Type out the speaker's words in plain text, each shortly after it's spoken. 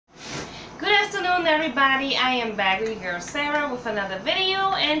afternoon, everybody. I am back with your girl Sarah with another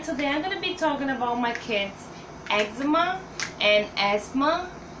video, and today I'm going to be talking about my kids' eczema and asthma.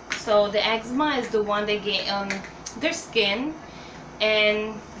 So the eczema is the one they get on their skin,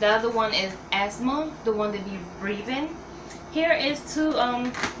 and the other one is asthma, the one they be breathing. Here is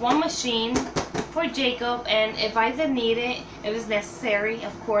one machine for Jacob, and if Isaac need it, if it's necessary,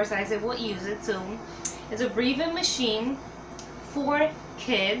 of course Isaac will use it too. It's a breathing machine for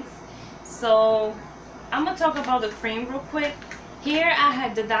kids. So I'm gonna talk about the cream real quick. Here I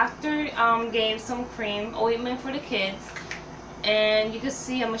had the doctor gave some cream ointment for the kids, and you can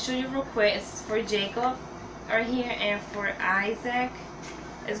see, I'm gonna show you real quick. It's for Jacob right here, and for Isaac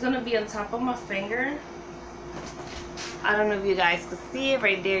it's gonna be on top of my finger. I don't know if you guys can see it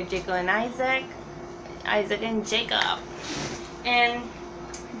right there, Jacob and Isaac and Jacob. And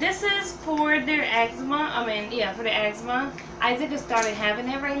this is for their eczema. For the eczema. Isaac has started having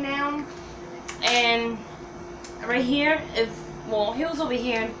it right now. And right here, he was over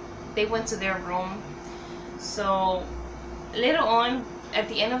here, they went to their room. So later on, at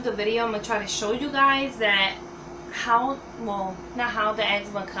the end of the video, I'm gonna try to show you guys that not how the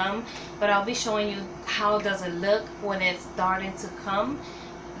eczema come, but I'll be showing you how does it look when it's starting to come.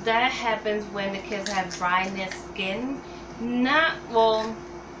 That happens when the kids have dryness skin. Not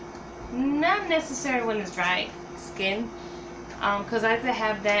necessarily when it's dry skin, because I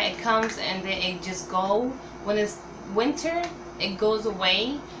have that, it comes and then it just go. When it's winter, it goes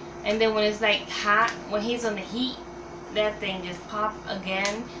away, and then when it's like hot, when he's on the heat, that thing just pop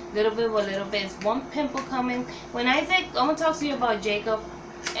again, little bit by little bit. It's one pimple coming. When Isaac, I'm gonna talk to you about Jacob,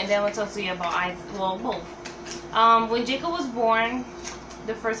 and then I'm gonna talk to you about Isaac. Well, both. When Jacob was born,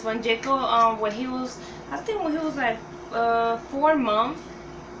 the first one, Jacob, when he was like 4 months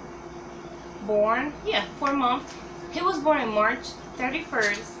born. Yeah, 4 months. He was born on March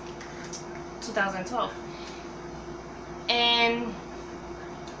 31st, 2012. And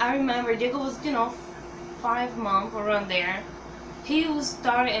I remember Jacob was, 5 months around there. He was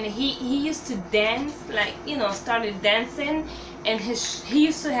started, and he used to dance, like, started dancing, and he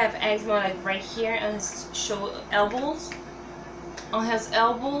used to have eczema like right here on his elbows,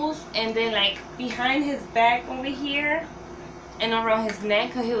 and then like behind his back over here, and around his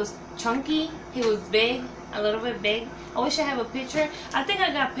neck, cause he was chunky, he was big, a little bit big. I wish I have a picture. I think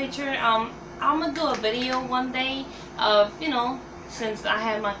I got a picture. I'm gonna do a video one day of, since I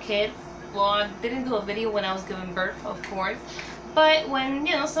had my kids. Well, I didn't do a video when I was giving birth, of course, but when,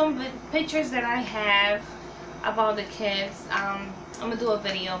 some pictures that I have about the kids, I'm gonna do a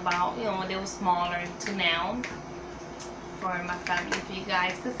video about, when they were smaller to now, for my family, for you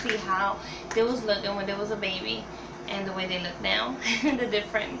guys to see how they was looking when they was a baby and the way they look now, the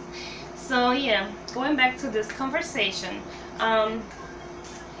difference. So yeah, going back to this conversation,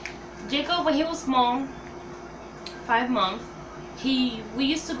 Jacob, when he was small, 5 months, we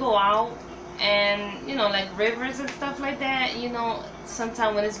used to go out and, like rivers and stuff like that,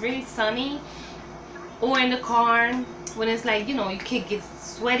 sometimes when it's really sunny, or in the car when it's like, your kid gets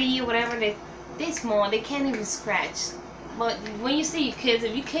sweaty or whatever, they small, they can't even scratch. But when you see your kids,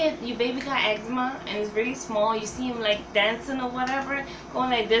 if your baby got eczema and it's really small, you see him like dancing or whatever, going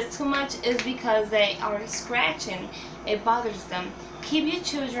like this too much, is because they are scratching. It bothers them. Keep your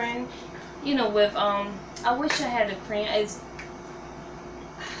children, with I wish I had a cream.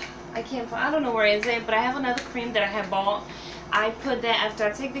 I don't know where is it, but I have another cream that I have bought. I put that after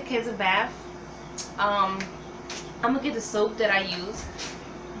I take the kids a bath. I'm gonna get the soap that I use.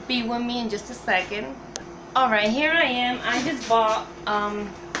 Be with me in just a second. Alright, here I am. I just bought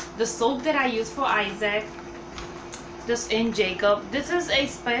the soap that I use for Isaac, just in Jacob. This is a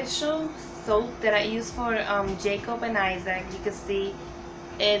special soap that I use for Jacob and Isaac. You can see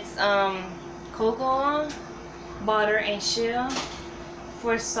it's cocoa butter and shea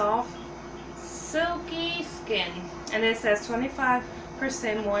for soft silky skin, and it says 25%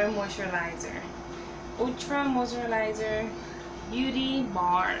 more moisturizer, ultra moisturizer beauty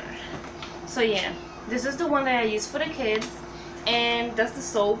bar. So yeah, this is the one that I use for the kids, and that's the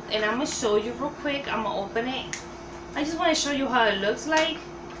soap. And I'm gonna show you real quick. I'm gonna open it. I just want to show you how it looks like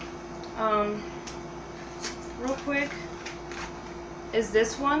real quick. Is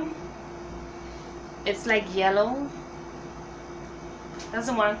this one, it's like yellow. That's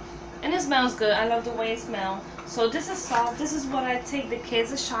the one, and it smells good. I love the way it smells. So this is soft. This is what I take the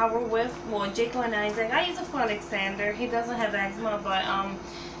kids a shower with. Well, Jacob and Isaac, I use it for Alexander. He doesn't have eczema, but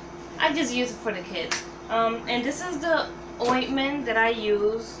I just use it for the kids. And this is the ointment that I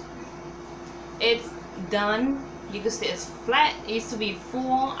use. It's done. You can see it's flat. It used to be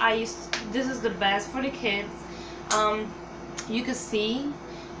full. This is the best for the kids. You can see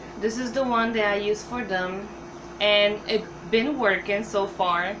this is the one that I use for them, and it's been working so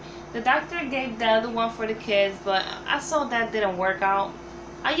far. The doctor gave the other one for the kids, but I saw that didn't work out.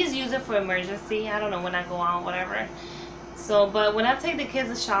 I just use it for emergency. I don't know, when I go out, whatever. So, but when I take the kids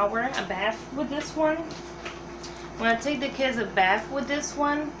a shower, a bath with this one, when I take the kids a bath with this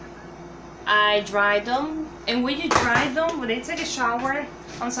one, I dry them. And when you dry them, when they take a shower,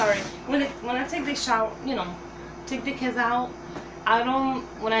 I'm sorry, when I take the shower, you know, take the kids out, I don't,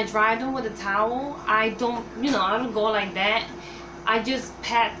 when I dry them with a towel, I don't, you know, I don't go like that. I just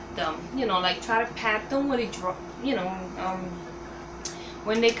pat them, you know, like try to pat them when they, you know,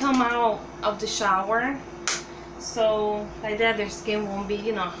 when they come out of the shower. So like that, their skin won't be,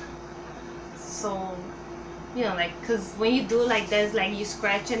 you know, so, you know, like, cause when you do like that, it's like you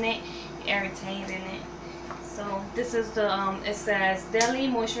scratching it, irritating it. So this is the it says daily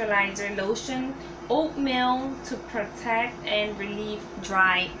moisturizer lotion, oatmeal to protect and relieve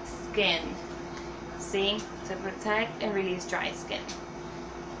dry skin. See, to protect and release dry skin.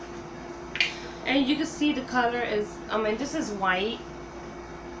 And you can see the color is, I mean, this is white.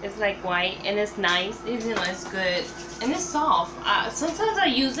 It's like white, and it's nice. It's, you know, it's good, and it's soft. Sometimes I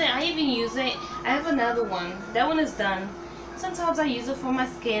use it. I even use it. I have another one. That one is done. Sometimes I use it for my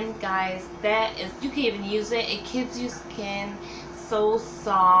skin, guys. That is, you can even use it. It keeps your skin so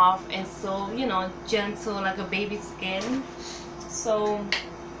soft and so, you know, gentle, like a baby skin. So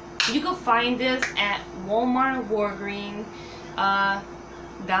you can find this at Walmart, Walgreens,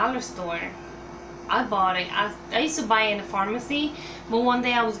 dollar store. I bought it. I used to buy it in the pharmacy, but one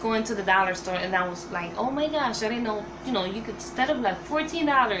day I was going to the dollar store and I was like, oh my gosh, I didn't know, you know, you could, instead of like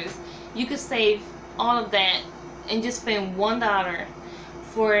 $14, you could save all of that and just spend $1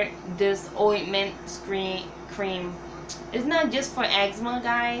 for this ointment cream. It's not just for eczema,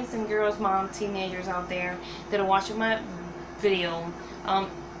 guys and girls, moms, teenagers out there that are watching my video.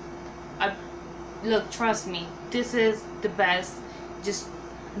 Look, trust me, this is the best. Just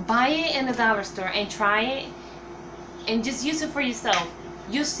buy it in the dollar store and try it and just use it for yourself.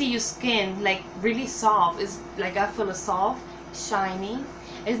 You'll see your skin like really soft. It's like, I feel it soft, shiny.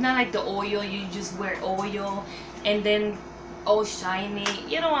 It's not like the oil, you just wear oil and then all shiny.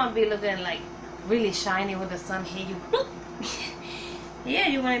 You don't want to be looking like really shiny when the sun hit you. Yeah,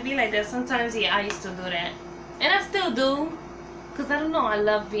 you want to be like that. Sometimes, yeah, I used to do that, and I still do, because I don't know, I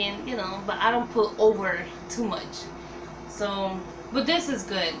love being, you know, but I don't put over too much. So, but this is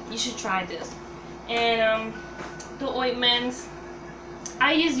good. You should try this. And the ointments,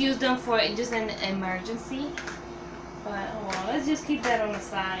 I just use them for just an emergency. But oh well, let's just keep that on the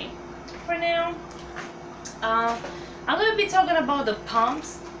side for now. I'm gonna be talking about the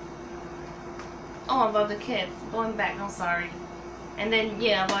pumps. Oh, about the kids. Going back, I'm sorry. And then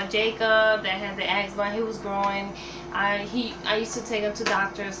yeah, about Jacob that had the eczema. He was growing. I used to take him to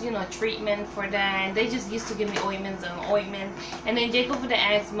doctors, you know, treatment for that. And they just used to give me ointments and ointments. And then Jacob for the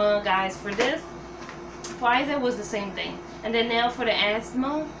asthma, guys. For this, for Isaac was the same thing. And then now for the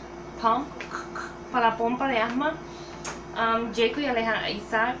asthma pump, para la pompa de asma. Jacob y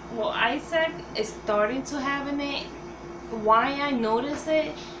Isaac. Well, Isaac is starting to having it. Why I notice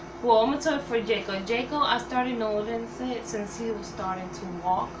it? Well, I'm gonna tell you for Jacob. Jacob, I started noticing it since he was starting to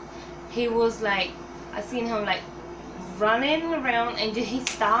walk. He was like, I seen him like running around, and then he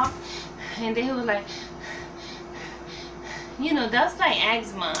stopped, and then he was like, you know, that's like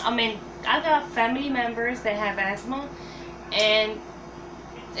asthma. I mean, I got family members that have asthma, and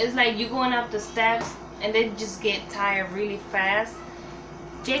it's like you going up the steps and they just get tired really fast.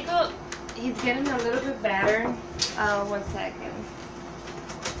 Jacob, he's getting a little bit better. 1 second.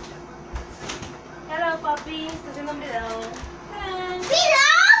 Hello, Papi. Estás haciendo un video. Video?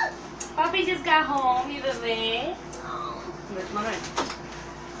 Papi just got home, mi bebé.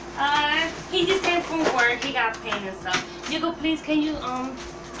 He just came from work. He got pain and stuff. Jacob, please, can you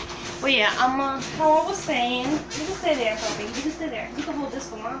well, yeah, how I was saying, you can stay there, Papi. You can stay there. You can hold this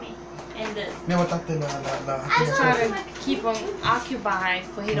for mommy and this. Just try to keep him occupied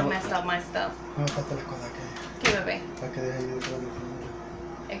so he don't mess up my stuff. ¿Qué, bebé?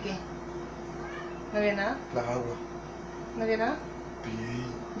 ¿Qué? ¿No había nada? Las aguas. ¿No había nada?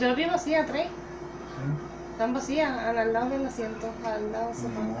 Bien. Yo lo vi vacía, tres. Sí. Están vacías, al lado del asiento, al lado del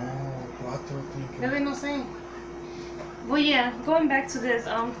sofá. No, 4 tiene que Bebé, no sé. Well, yeah, going back to this,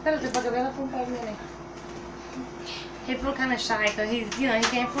 espérate, para que vea la pompa, mire. He felt kind of shy because he's, you know, he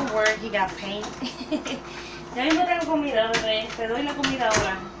came from work, he got pain. Ya mismo tengo comida, bebé. Te doy la comida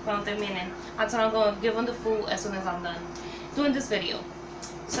ahora, cuando termine. I'm going to give him the food as soon as I'm done doing this video.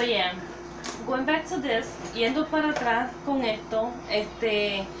 So, yeah. Going back to this, yendo para atrás con esto,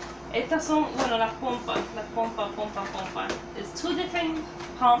 Estas son, bueno, las pompas. It's two different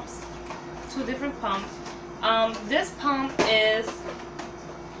pumps.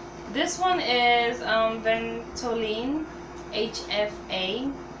 This one is Ventolin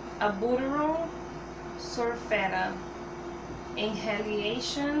HFA, Albuterol, sulfate,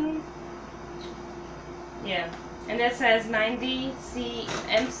 inhalation. Yeah, and it says 90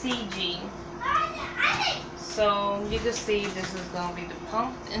 mcg. So you can see this is gonna be the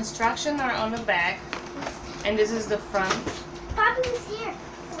pump. Instructions are on the back, and this is the front. Poppy is here.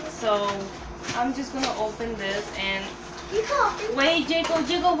 So I'm just gonna open this and You can open. wait,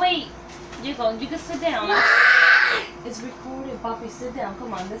 Jacob, wait. Jacob, you can sit down. It's recorded, Poppy. Sit down.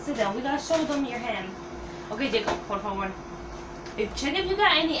 Come on, let's sit down. We gotta show them your hand. Okay, Jacob, por favor. Check if you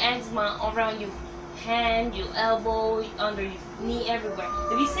got any eczema around your hand, your elbow, under your knee, everywhere.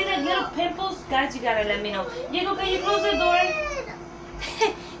 If you see that little pimples, guys, you gotta let me know. Jacob, can you close the door?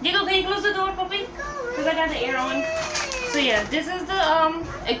 Jacob, can you close the door, Poppy? Because I got the air on. So yeah, this is the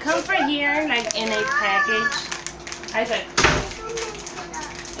it comes right here, like in a package. I said,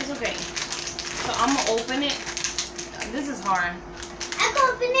 it's okay. So I'm gonna open it. This is hard. I can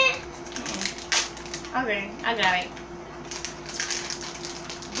open it. Okay, I got it.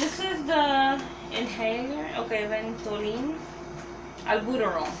 This is the inhaler. Okay, Ventolin,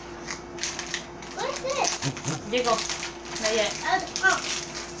 Albuterol. What's this? There you go. Not yet.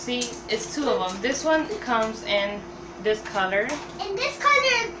 See, it's two of them. This one comes in this color. And this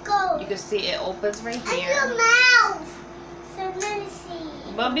color is gold. You can see it opens right And here. your mouth. So let me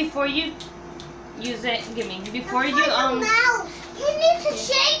see. But before you use it, before you your mouth. You need to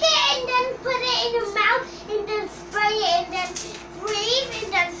shake it and then put it in your mouth and then spray it and then breathe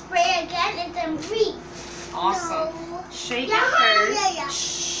and then spray again and then breathe. Awesome. No. Shake Yeah, it first. yeah.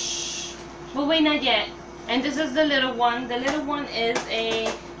 Shh. But wait, not yet. And this is the little one. The little one is a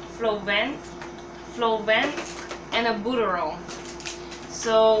Flovent, and a Albuterol.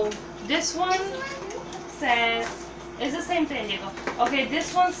 So this one says it's the same thing, Diego. Okay,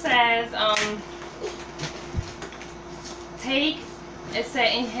 this one says it's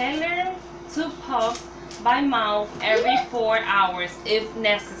an inhaler to puff by mouth every 4 hours if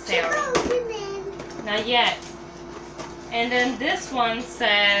necessary. Not yet. And then this one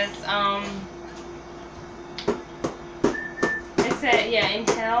says it said, yeah,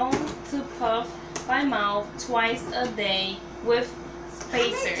 inhale to puff by mouth twice a day with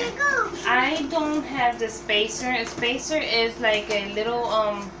spacer. I don't have the spacer. A spacer is like a little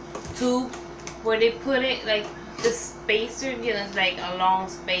tube where they put it, like the spacer, you know, it's like a long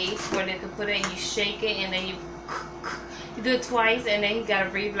space where they could put it and you shake it and then you do it twice and then you gotta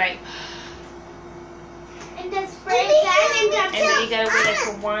breathe like, and then spray again and then you gotta wait like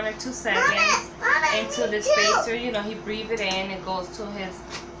for 1 or 2 seconds until the spacer, you know, he breathe it in, it goes to his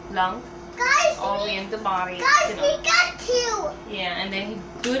lungs, Guys, all the way in the body. guys, You know. we got 2. Yeah, and then he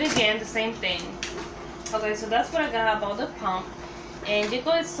do it again, the same thing. Okay, so that's what I got about the pump. And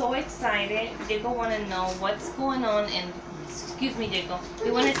Jacob is so excited. Jacob want to know what's going on and, excuse me, Jacob.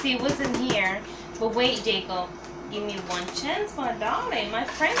 We want to see what's in here. But wait, Jacob, give me one chance, my darling. My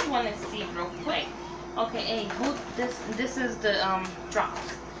friends want to see real quick. Okay, hey, hold this. This is the drop.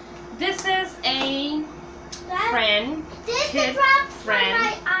 This is a friend. This Kid is drops friend.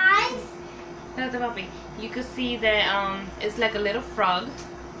 from my eyes. That's the puppy. You can see that it's like a little frog.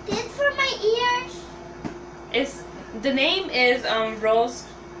 This for my ears. It's the name is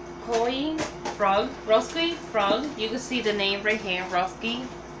Roscoe frog. Roscoe frog. You can see the name right here,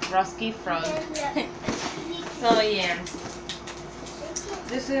 Roscoe frog. So yeah,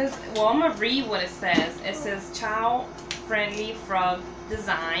 this is, well, I'm gonna read what it says. It says child friendly frog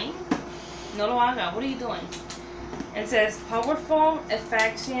design. No lo haga. What are you doing? It says powerful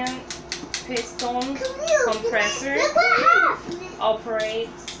efficient piston compressor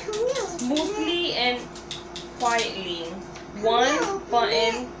operates smoothly and quietly. One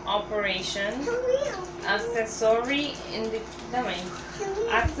button operation. Accessory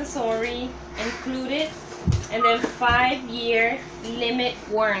accessory included, and then 5-year limit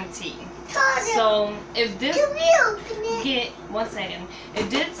warranty. So if this if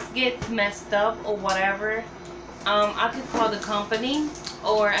this gets messed up or whatever, I could call the company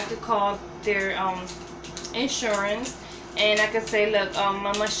or I could call their insurance, and I could say, look,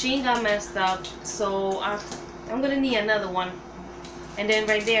 my machine got messed up, so I'm gonna need another one. And then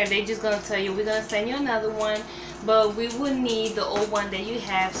right there, they just gonna tell you, we're gonna send you another one, but we would need the old one that you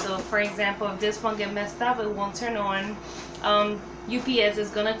have. So for example, if this one get messed up, it won't turn on. UPS is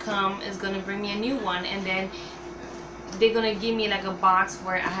gonna come, is gonna bring me a new one, and then they're gonna give me like a box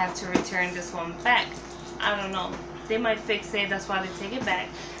where I have to return this one back. I don't know. they might fix it. That's why they take it back.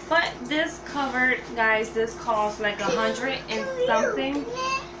 But this covered, guys, this cost like 100 and something.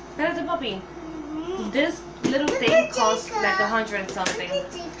 Espérate, papi. This little thing costs like 100 and something.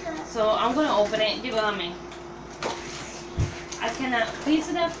 So I'm gonna open it. Diego, let me. I cannot. Please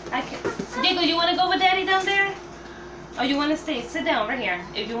sit down. I can. Diego, you wanna go with Daddy down there? Or you wanna stay? Sit down right here.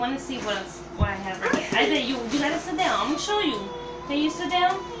 If you wanna see what I have right here. I said you gotta sit down. I'm gonna show you. Can you sit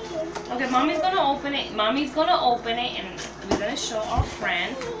down? Okay, mommy's gonna open it. Mommy's gonna open it, and we're gonna show our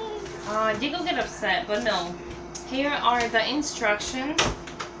friends. Diego get upset, but no. Here are the instructions.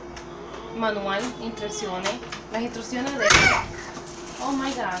 Manual, instrucciones. Las instrucciones de. Oh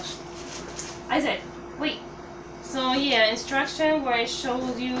my gosh. I said, wait. So yeah, instruction where it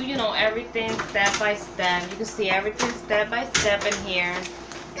shows you, you know, everything step by step. You can see everything step by step in here.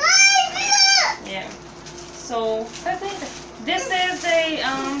 Yeah. So this is a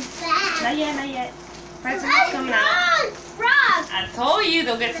not yet. Present is coming out. I told you,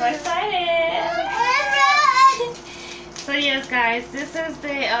 don't get so excited. So yes, guys, this is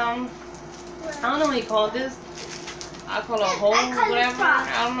the I don't know what you call this. I call it a hole, whatever.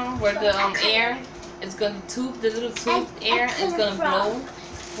 I don't know where the air is gonna the little tube air is gonna blow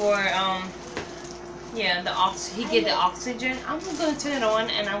for yeah, he get the oxygen. I'm gonna turn it on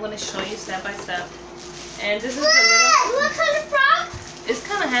and I'm gonna show you step by step. And this is the little. What kind of frog? It's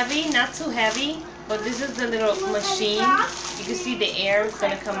kind of heavy, not too heavy, but this is the little machine. You can see the air is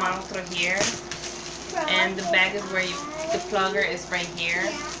gonna come out through here, and the bag is where the plugger is right here,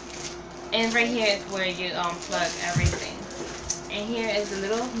 and right here is where you plug everything. And here is the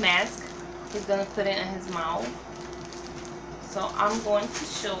little mask. He's gonna put it in his mouth. So I'm going to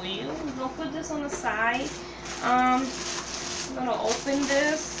show you. I'm gonna put this on the side. I'm gonna open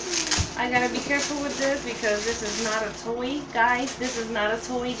this. I gotta be careful with this because this is not a toy, guys. This is not a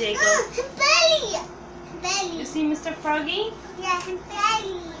toy, Jacob. Belly. You see Mr. Froggy? Yeah, his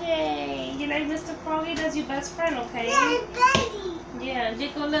belly. Yay! You like Mr. Froggy? That's your best friend, okay? Yeah, his belly. Yeah,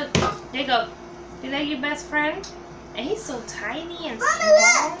 Jacob, look. Jacob, you like your best friend? And he's so tiny and Mama,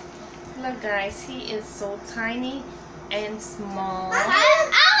 small. Look, guys, he is so tiny and small.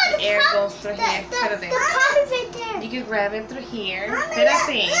 The air goes through here. Put it there. You can grab it through here.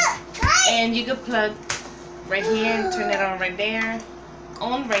 And you can plug right here and turn it on right there.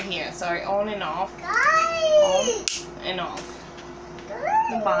 On right here. Sorry, on and off. On and off.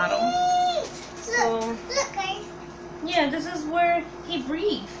 The bottom. So, Look, guys. yeah, this is where he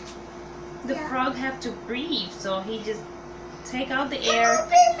breathes. The Yeah. frog have to breathe, so he just take out the air.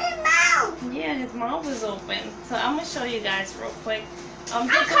 Open my mouth. Yeah, his mouth is open. So I'm gonna show you guys real quick. I'm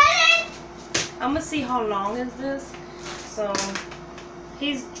cutting. I'm gonna see how long is this. So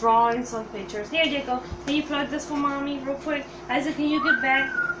he's drawing some pictures. Here, Jacob, can you plug this for mommy real quick? Isaac, can you get back?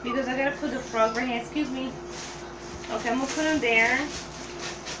 Because I gotta put the frog right here. Excuse me. Okay, I'm gonna put him there.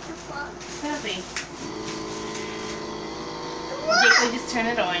 Heavy. Jacob, just turn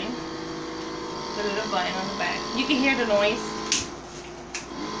it on. The little button on the back. You can hear the noise.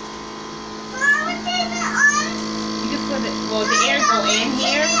 You can put it. Well, the air go in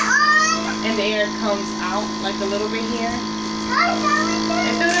here, and the air comes out like a little bit here.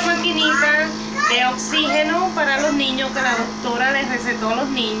 Esta es una maquinita de oxígeno para los niños que la doctora les recetó a los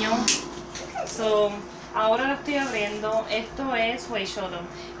niños. So, ahora lo estoy abriendo. Esto es, wait, show them.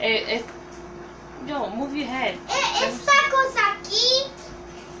 Yo, move your head. Esta cosa aquí.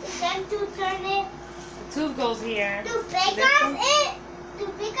 Then to turn it. The tube goes here. To pegas it. To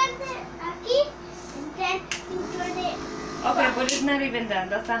pegas it aquí. And then to turn it. Okay, but it's not even that.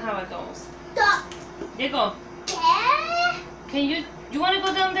 That's not how it goes. Stop. Diego, can you want to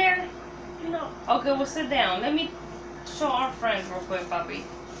go down there? No. Okay, we'll sit down. Let me show our friends real quick, puppy.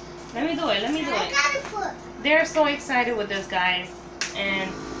 Let me do it. Let me do I it. got a foot. They're so excited with this, guys.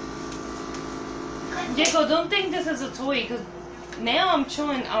 And Diego, don't think this is a toy, because now I'm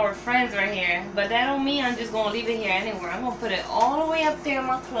showing our friends right here. But that don't mean I'm just going to leave it here anywhere. I'm going to put it all the way up there in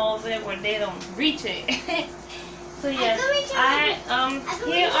my closet where they don't reach it. So yeah,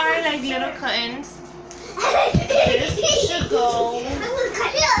 here are like little curtains. This should go.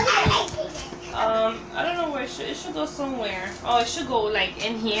 I don't know where it should go somewhere. Oh, it should go like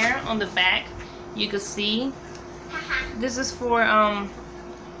in here on the back. You can see. This is for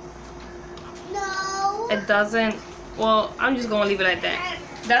No. It doesn't. Well, I'm just gonna leave it like that.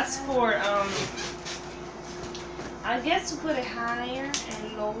 That's for I guess to put it higher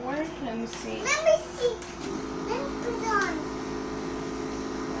and lower. Let me see. Let me see. Let me put it on.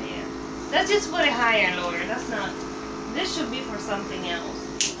 Oh, yeah. Let's just put it higher and lower. That's not. This should be for something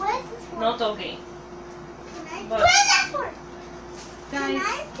else. What is this for? Not okay. Can I? But- What is that for? Guys, Can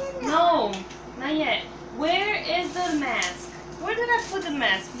I turn it on? no, not yet. Where is the mask? Where did I put the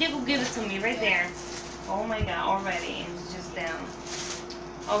mask? Diego, give it to me right there. Oh my god, already. It's just down.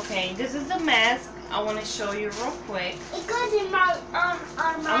 Okay, this is the mask. I want to show you real quick. It goes in my on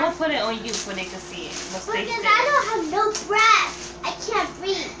I'm my. gonna put it on you so they can see it. But stay Because still. I don't have no breath. I can't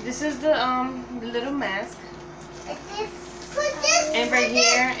breathe. This is the little mask. Put this. And right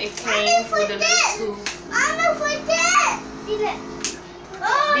here it came with a little tube. I'm gonna put this. See that?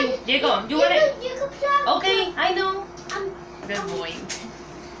 Oh, Diego, you want it? You can plug. Okay, I know. Um, Good boy.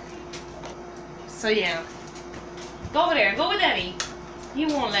 So yeah. Go over there. Go with Daddy. He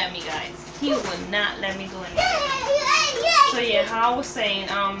won't let me, guys. He would not let me do anything. So yeah, how I was saying,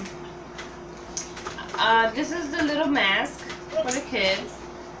 this is the little mask for the kids.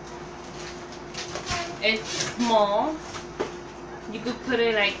 It's small. You could put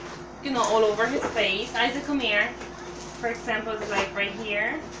it like, you know, all over his face. Isaac, come here. For example, it's like right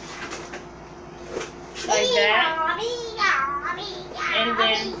here. Like that. And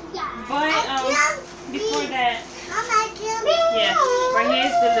then, but before that, yeah, right here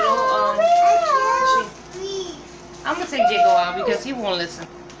is the little I'm gonna take Jacob out because he won't listen.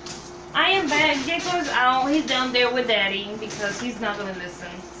 I am back. Jacob's out. He's down there with Daddy because he's not gonna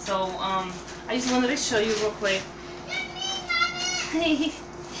listen. So I just wanted to show you real quick. He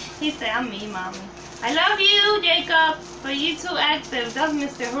said, "I'm me, mommy. I love you, Jacob, but you too active. That's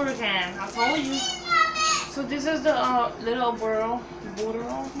Mr. Hurricane. I told you." So this is the little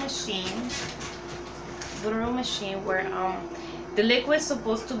Albuterol machine. Albuterol machine where the liquid's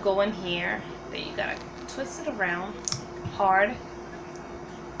supposed to go in here. Then you gotta twist it around hard.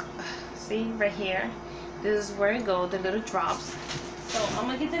 See right here. This is where it goes. The little drops. So I'm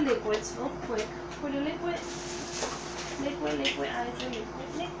gonna get the liquids real quick. For the liquid. Liquid, I say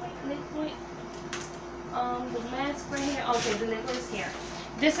liquid. The mask right here. Okay, the liquid is here.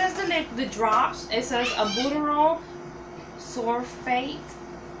 This is the drops. It says Albuterol sulfate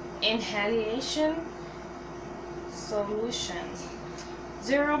inhalation solution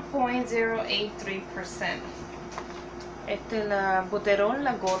 0.083%. La Albuterol,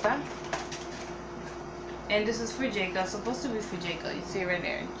 la gota. And this is for Jacob. It's supposed to be for Jacob. You see right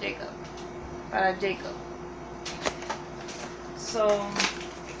there, Jacob. Para Jacob. So,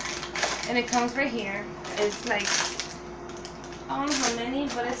 and it comes right here. It's like, I don't know how many,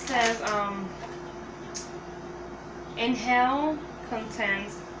 but it says inhale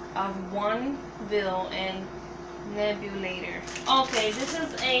contents of 1 vial in nebulator. Okay, this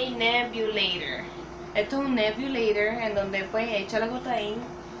is a nebulator. Esto es un nebulator en donde pues echa la gota ahí.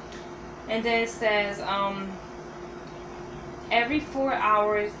 And then it says every 4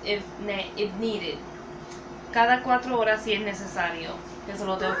 hours if needed. Cada 4 horas si es necesario. Eso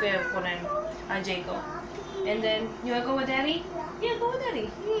lo tengo que poner a Jacob. And then, you want to go with Daddy? Yeah, go with Daddy.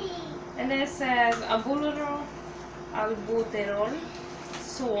 And then it says Albuterol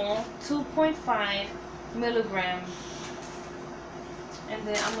Sol 2.5 milligram. And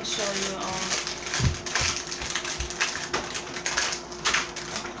then I'm going to show you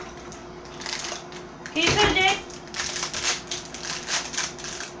Can you tell Jay?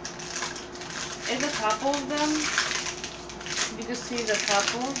 It's a couple of them. You can see the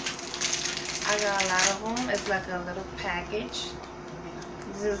couple. I got a lot of them. It's like a little package.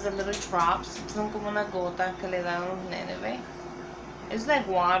 This is the little drops. Son como una gota que le dan a los nenes, ¿ve? It's like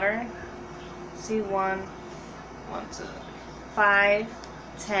water. See 1, 2, 5,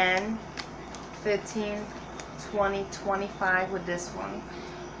 10, 15, 20, 25 with this one.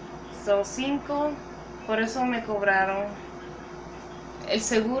 So 5. Por eso me cobraron. El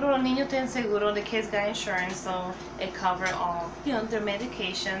seguro, los niños tienen seguro, the kids got insurance, so it covers all, you know, their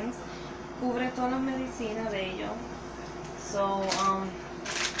medications. Cubre todas las medicinas de ellos. So,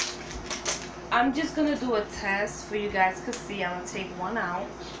 I'm just gonna do a test for you guys to see. I'm gonna take one out.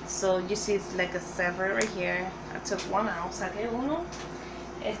 So you see it's like a separate right here. I took one out. Saqué uno.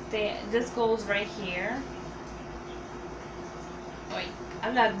 This goes right here. Wait,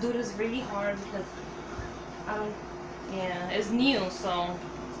 I'm not do this really hard because I don't. Yeah, it's new, so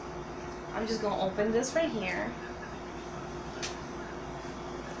I'm just gonna open this right here.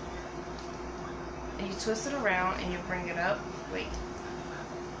 And you twist it around and you bring it up. Wait.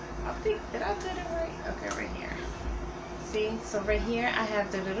 I think, did I do it right? Okay, right here. See? So right here I have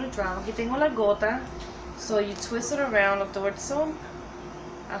the little drop. Aquí tengo la gota. So you twist it around the torso.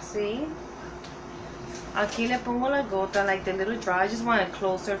 Así. Aquí le pongo la gota, like the little drop. I just want it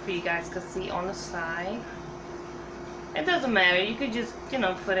closer for you guys to see on the side. It doesn't matter. You could just, you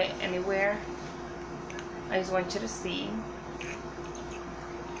know, put it anywhere. I just want you to see.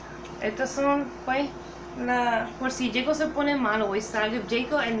 Estas son, pues, por si Jacob se pone mal o if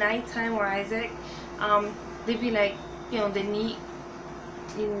Jacob at nighttime or Isaac, they be like, you know, they need,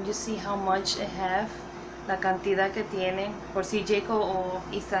 you see how much it have, la cantidad que tiene, por si Jacob or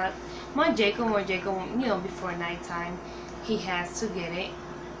Isaac, more Jacob, you know, before nighttime, he has to get it.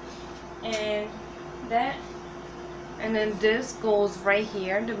 And that, and then this goes right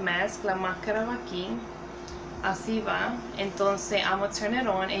here, the mask, la máscara va aquí, así va. Entonces I'm gonna turn it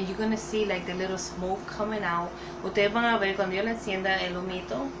on and you're gonna see like the little smoke coming out. Ustedes van a ver cuando yo le encienda el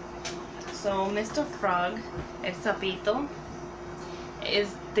humito. So Mr. Frog, el sapito,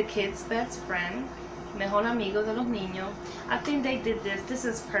 is the kid's best friend, mejor amigo de los niños. I think they did this. This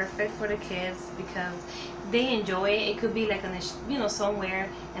is perfect for the kids because they enjoy it. It could be like in a, you know, somewhere,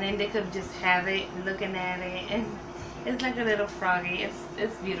 and then they could just have it, looking at it, and it's like a little froggy.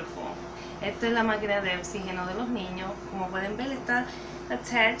 It's beautiful. Esta es la máquina de oxígeno de los niños. Como pueden ver, está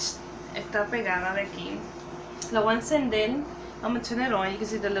attached, está pegada de aquí. La voy a encender. I'm gonna turn it on. You can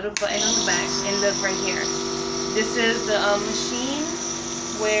see the little button on the back, and look right here. This is the machine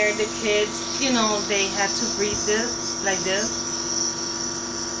where the kids, you know, they had to breathe this like this.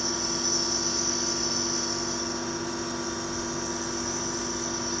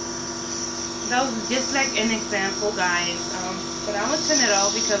 That was just like an example, guys. But I'm gonna turn it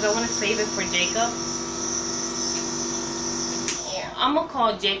off because I want to save it for Jacob. Yeah, I'm gonna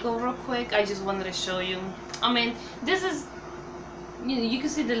call Jacob real quick. I just wanted to show you. I mean, this is, you know, you can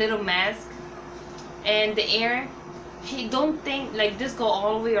see the little mask and the air. He don't think like this go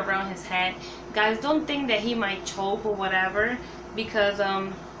all the way around his head. Guys, don't think that he might choke or whatever, because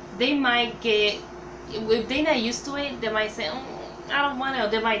they might get, if they're not used to it, they might say, oh, I don't want to.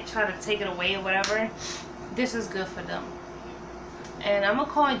 They might try to take it away or whatever. This is good for them. And I'm gonna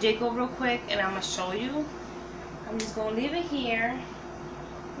call Jacob real quick and I'm gonna show you. I'm just gonna leave it here.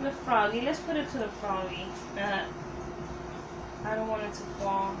 The froggy, let's put it to the froggy. I don't want it to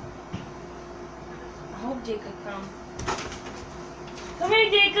fall. I hope Jacob comes. Come here,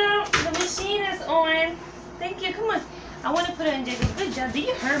 Jacob. The machine is on. Thank you. Come on. I want to put it in Jacob. Good job. Did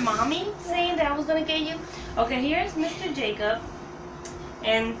you hear mommy saying that I was going to get you? Okay, here's Mr. Jacob.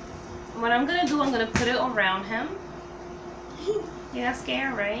 And what I'm going to do, I'm going to put it around him. You're not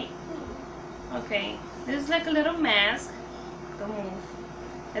scared, right? Okay. This is like a little mask. Don't move.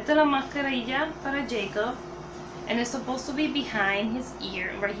 Esta es la mascarilla para Jacob. And it's supposed to be behind his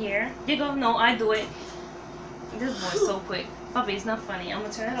ear, right here. Jacob, no, I do it. This boy's so quick. Puppy, it's not funny. I'm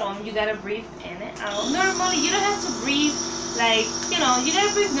gonna turn it on. You gotta breathe in and out. Normally, you don't have to breathe like, you know, you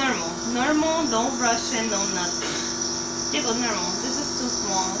gotta breathe normal. Normal, don't rush in, no nothing. Jacob, normal. This is too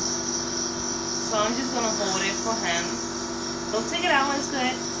small. So I'm just gonna hold it for him. Don't take it out, it's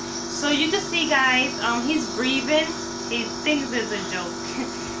good. So you can see, guys, he's breathing. He thinks it's a joke.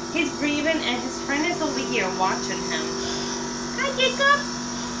 He's breathing and his friend is over here watching him. Hi, Jacob.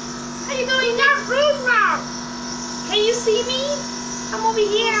 How you doing? Not breathe now. Can you see me? I'm over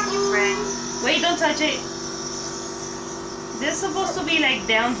here. I'm your friend. Wait, don't touch it. This is supposed to be like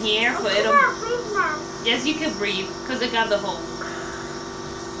down here, but it'll. Breathe now. Yes, you can breathe because it got the hole.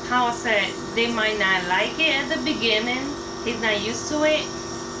 How I said, they might not like it at the beginning. He's not used to it.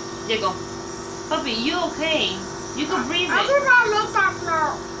 There you go. Puppy, you okay? You can breathe I it. do not like that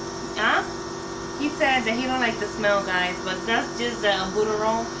smell. Huh? He said that he don't like the smell, guys, but that's just the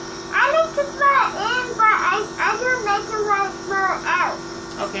Albuterol. I like to smell in, but I don't make it like smell out.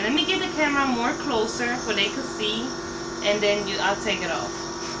 Okay, let me get the camera more closer so they can see, and then I'll take it off.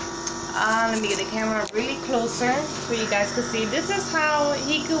 Let me get the camera really closer so you guys can see. This is how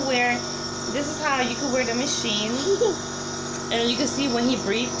he could wear. This is how you could wear the machine, and you can see when he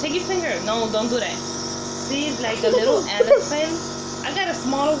breathes. Take your finger. No, don't do that. See, it's like a little elephant. I got a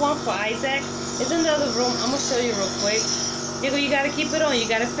smaller one for Isaac. It's in the other room. I'm gonna show you real quick. Diego, you gotta keep it on. You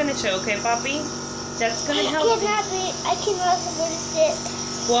gotta finish it, okay, Poppy? That's gonna help you. I cannot finish it.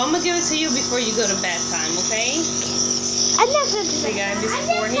 Well, I'm gonna give it to you before you go to bedtime, okay? I'm not going to See, guys,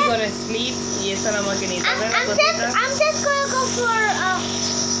 before he go to sleep, y esa la maquinita. I'm just gonna go for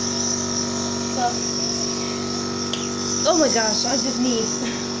Oh my gosh, I just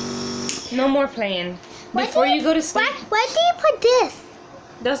need no more playing. Before you go to sleep. Why do you put this?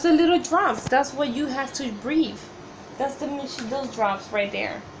 That's the little drops. That's what you have to breathe. That's those drops right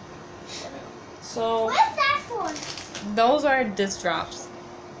there. So What's that for? those are disc drops.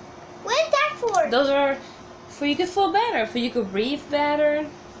 What's that for? Those are for you to feel better, for you to breathe better.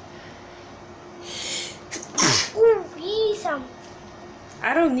 Ooh, we need some.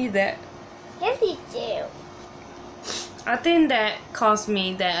 I don't need that. Yes, you do. I think that caused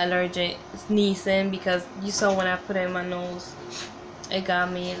me that allergic sneezing because you saw when I put it in my nose, it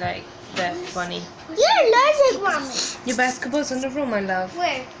got me like that funny. You're allergic, Mommy. Your basketball's in the room, my love.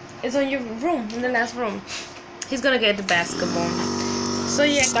 Where? It's on your room, in the last room. He's gonna get the basketball. So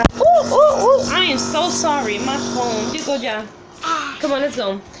yeah, guys. Ooh, I am so sorry. My phone. You go, John. Come on, let's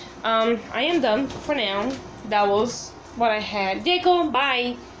go. I am done for now. That was what I had. Jacob,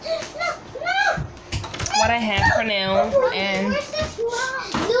 bye. No. What I have for now, and Where's the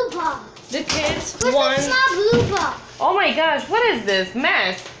small blue ball? the kids Where's won. the small blue ball? Oh my gosh, what is this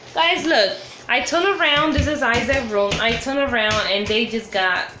mess? Guys, look. I turn around. This is Isaac's room. I turn around and they just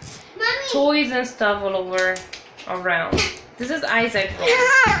got Mommy. toys and stuff all over around. This is Isaac's room.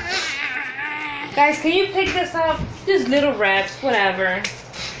 Guys, can you pick this up? Just little wraps, whatever.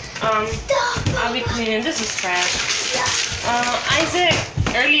 I'll be cleaning. This is trash. Isaac,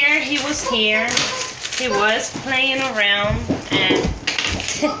 earlier he was here. He was playing around and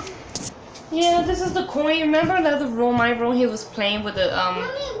yeah, this is the coin. Remember another room, my room? He was playing with the Mommy,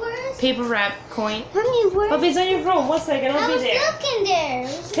 where's paper wrap coin. Mommy, where's Bubby's on your room. 1 second, I'll be there. I was looking there.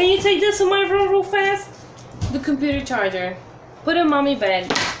 Can you take this to my room real fast? The computer charger. Put it in mommy bed.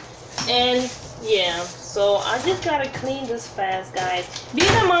 And yeah, so I just gotta clean this fast, guys. Being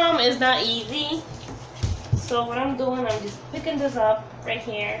a mom is not easy. So what I'm doing, I'm just picking this up right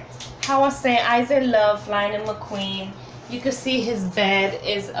here. How I say, Isaac loves Lightning McQueen. You can see his bed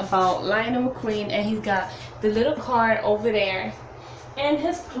is about Lightning McQueen, and he's got the little card over there. And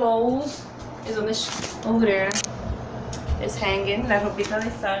his clothes is on the over there. It's hanging. La ropita de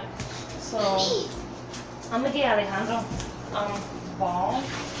estar. So I'm gonna get Alejandro ball.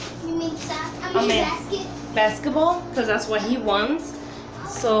 You mean basket? Basketball, because that's what he wants.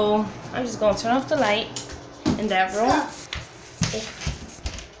 So I'm just gonna turn off the light in that room.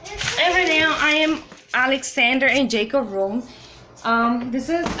 And right now I am Alexander and Jacob room. This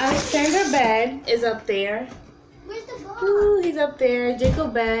is Alexander bed is up there. Where's the ball? Ooh, he's up there.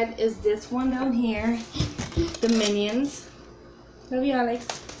 Jacob bed is this one down here. The Minions. Love you, Alex.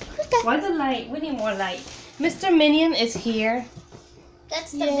 Why the light? We need more light. Mr. Minion is here.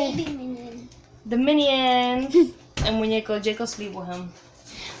 That's the baby minion. The Minions. And Muñeco, Jacob sleep with him.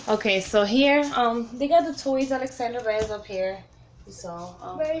 Okay, so here, they got the toys. Alexander bed is up here. So,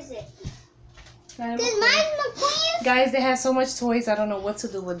 Where is it? Mine McQueen? Guys, they have so much toys. I don't know what to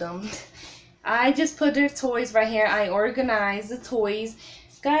do with them. I just put their toys right here. I organize the toys.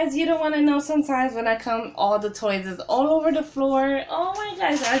 Guys, you don't want to know sometimes when I come, all the toys is all over the floor. Oh my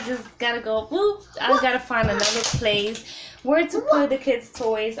gosh, I just gotta go, whoop. I gotta find another place where to put the kids'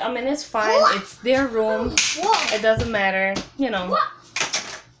 toys. I mean, it's fine. It's their room. It doesn't matter, you know.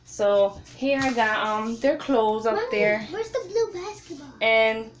 So here I got their clothes up there. Where's the blue basketball?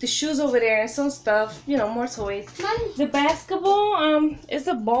 And the shoes over there and some stuff, you know, more toys. Mommy. The basketball, is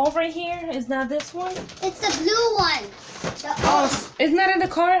the ball right here? Is not this one? It's the blue one. Oh, it's not in the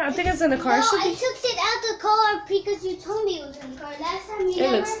car? I think it's in the car. No, Should I be. took it out the car because you told me it was in the car. Last time you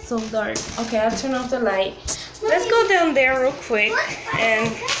It looks so dark. Okay, I'll turn off the light. Let's go down there real quick. And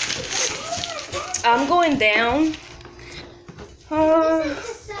I'm going down.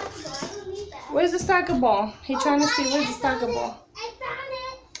 Where's the soccer ball? He's trying to see where's the soccer ball. I found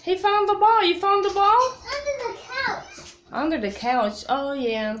it. He found the ball. You found the ball? It's under the couch. Under the couch. Oh,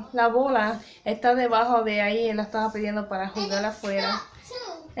 yeah. La bola está debajo de ahí. Él la estaba pidiendo para jugar afuera.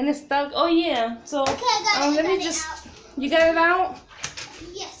 And it's stuck. Oh, yeah. So, Okay, I got it. let me just... You got it out?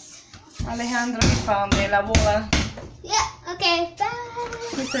 Yes. Alejandro, he found it. La bola. Yeah, okay. Bye.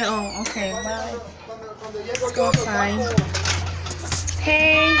 He said, oh, okay. Bye. Let's go outside.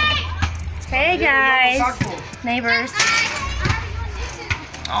 Hey. Hey, guys. Neighbors.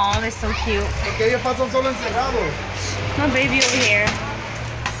 Oh, they're so cute. Porque ellos pasan solo encerrados. My baby over here.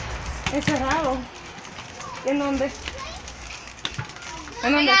 Encerrado. ¿En dónde?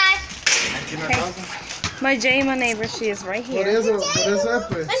 ¿En dónde? Aquí en la casa. My Jay, my neighbor, she is right Por here. eso es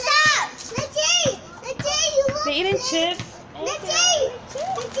pues. What's up? Let's you want They eating chips.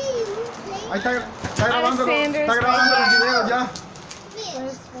 Ahí está grabando Alexander. los videos ya.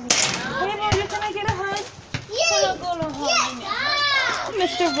 Hey, Royo, can I get a hug?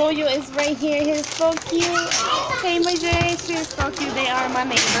 Mr. Royo is right here. He's so cute. Hey, my Jay, she is so cute. They are my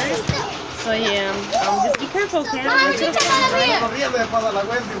neighbors. So yeah, just be careful, okay? So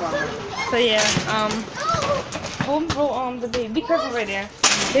yeah, the baby. Be careful right there.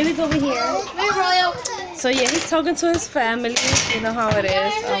 Baby's over here. So yeah, he's talking to his family. You know how it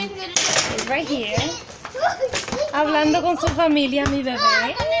is. He's right here. Hablando con su familia, mi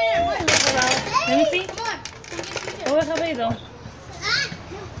bebé. Let me see. Oh, rápido.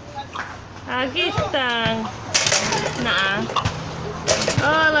 Aquí están. Nah.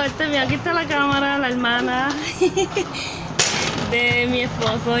 Hola, aquí está la cámara, la hermana de mi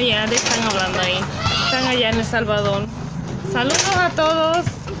esposo. Ya están hablando ahí. Están allá en El Salvador. Saludos a todos.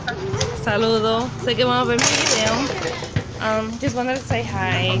 Saludo. Sé que van a ver mi video. Just wanted to say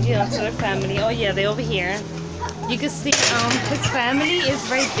hi, you know, to their family. Oh yeah, they're over here. You can see his family is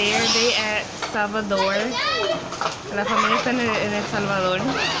right there. They at Salvador. La familia está en El Salvador.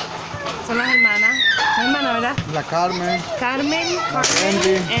 Son las hermanas. La hermana, ¿verdad? La Carmen. Carmen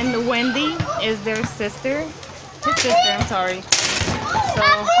Wendy. and Wendy is their sister. His sister, I'm sorry. So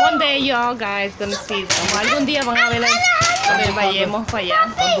one day you all guys gonna see them. Algún día van a ver cuando vayamos para allá.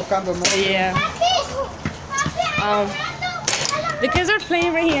 Están buscando, ¿no? So yeah. The kids are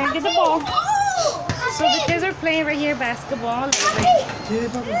playing right here. Get the ball. So the kids are playing right here basketball. Sí,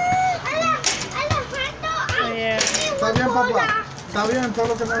 papá. So yeah. Está bien, papá. Está bien, todo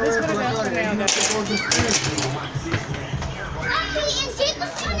lo que me ve por la calle.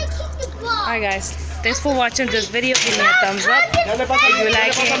 Alright guys, thanks for watching this video. Give me a thumbs up if you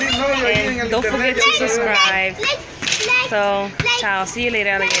like it, and don't forget to subscribe. So, ciao, see you later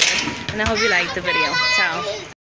alligator, and I hope you liked the video.